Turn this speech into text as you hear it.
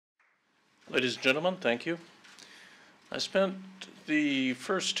Ladies and gentlemen, thank you. I spent the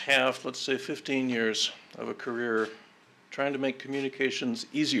first half, let's say 15 years of a career trying to make communications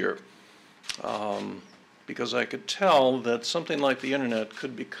easier because I could tell that something like the internet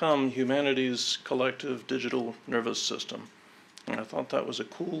could become humanity's collective digital nervous system. And I thought that was a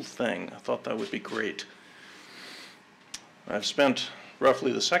cool thing. I thought that would be great. I've spent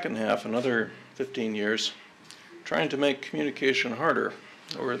roughly the second half, another 15 years, trying to make communication harder,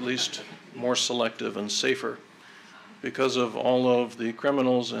 or at least more selective and safer, because of all of the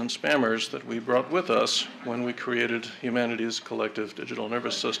criminals and spammers that we brought with us when we created humanity's collective digital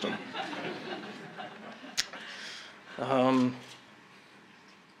nervous system. I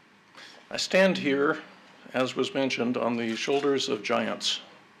stand here, as was mentioned, on the shoulders of giants,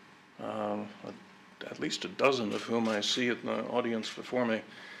 at least a dozen of whom I see in the audience before me.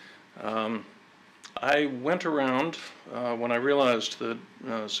 I went around when I realized that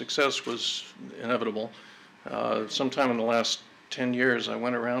success was inevitable. Sometime in the last 10 years, I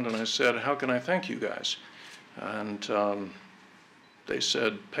went around and I said, how can I thank you guys? And they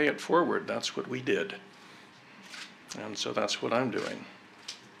said, pay it forward. That's what we did. And so that's what I'm doing.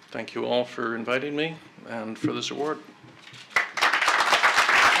 Thank you all for inviting me and for this award.